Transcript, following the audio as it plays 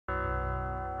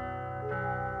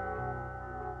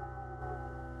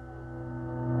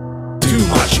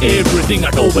everything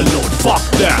at overload. Fuck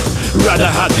that, rather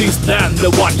have this than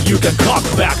the one you can cock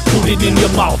back. Put it in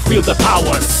your mouth, feel the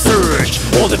power surge.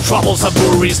 All the troubles and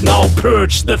worries now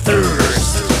purge the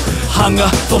thirst. Hunger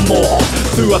for more,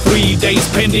 through a 3 days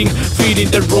pending, feeding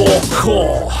the raw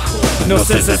core. No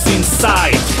senses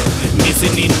inside,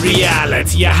 missing in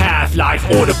reality, a half-life.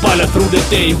 Autopilot through the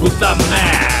day with a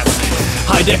mask.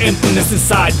 Hide the emptiness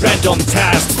inside, random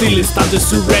tasks. Still it's time to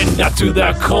surrender to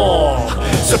the call.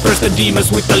 Suppress the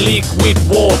demons with the liquid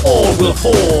wall. All will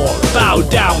fall, bow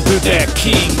down to the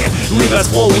king. Rivers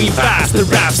flowing fast, the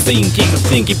raft sinking.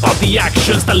 Think about the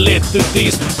actions that led to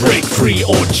this. Break free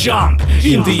or jump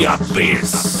in the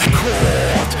abyss.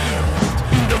 Caught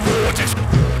in the vortex.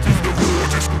 Caught in the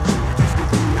vortex.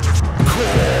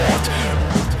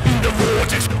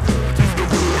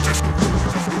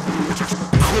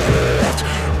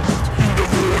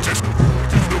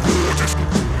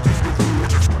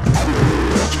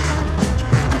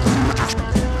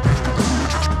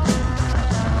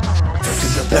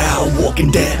 Now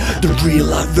walking dead, the real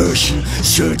life version.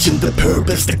 Searching the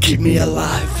purpose to keep me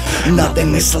alive.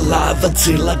 Nothing is alive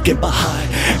until I get behind.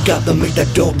 Gotta make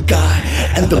that dope guy,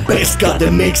 and the best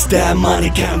gotta mix that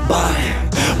money can't buy.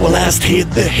 Well, last hit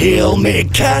the hill, man,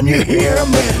 can you hear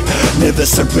me? Never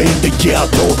surrender, yeah, I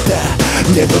thought that.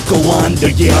 Never go under,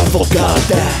 yeah, I forgot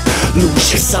that.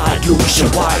 Lose your sight, lose your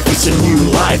wife. It's a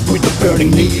new life with a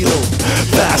burning needle.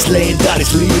 Fast lane that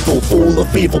is lethal, full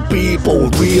of evil people.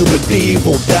 Real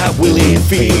medieval that will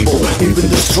enfeeble even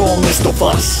the strongest of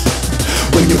us.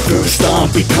 When your first time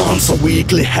becomes a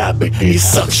weekly habit, it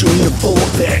sucks you in the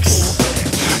vortex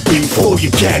before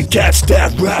you can catch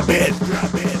that rabbit.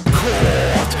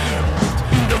 Caught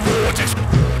in the vortex.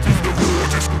 Caught in the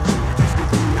vortex.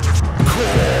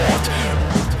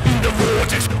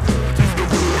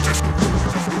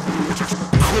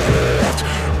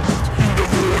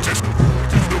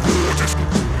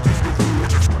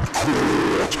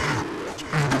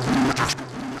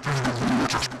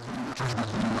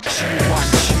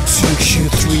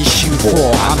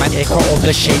 I'm an echo of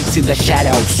the shades in the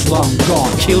shadows, long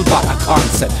gone, killed by a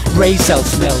concept. Ray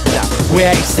cells melt down.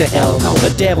 Where is the hell now? The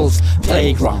devil's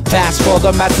playground. Fast for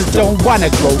the masses don't wanna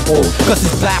grow old, cause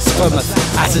it's blasphemous.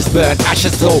 Ashes burn,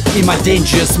 ashes glow in my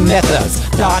dangerous methods.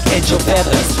 Dark angel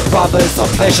feathers, brothers of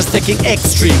pleasures taking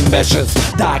extreme measures.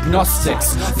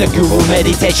 Diagnostics, the guru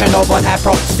meditation of an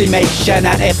approximation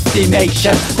and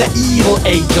estimation. The evil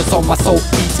angels on my soul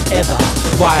eat ever.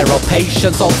 Viral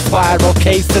patients of spiral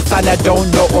cases, and I don't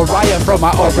know Orion from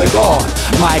my Oregon.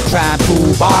 My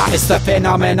Trampuba is the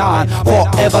phenomenon,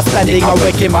 forever standing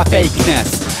awake in my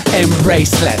fakeness.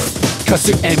 Embrace less, cause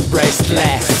you embrace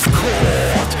less.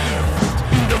 Caught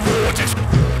in the vortex.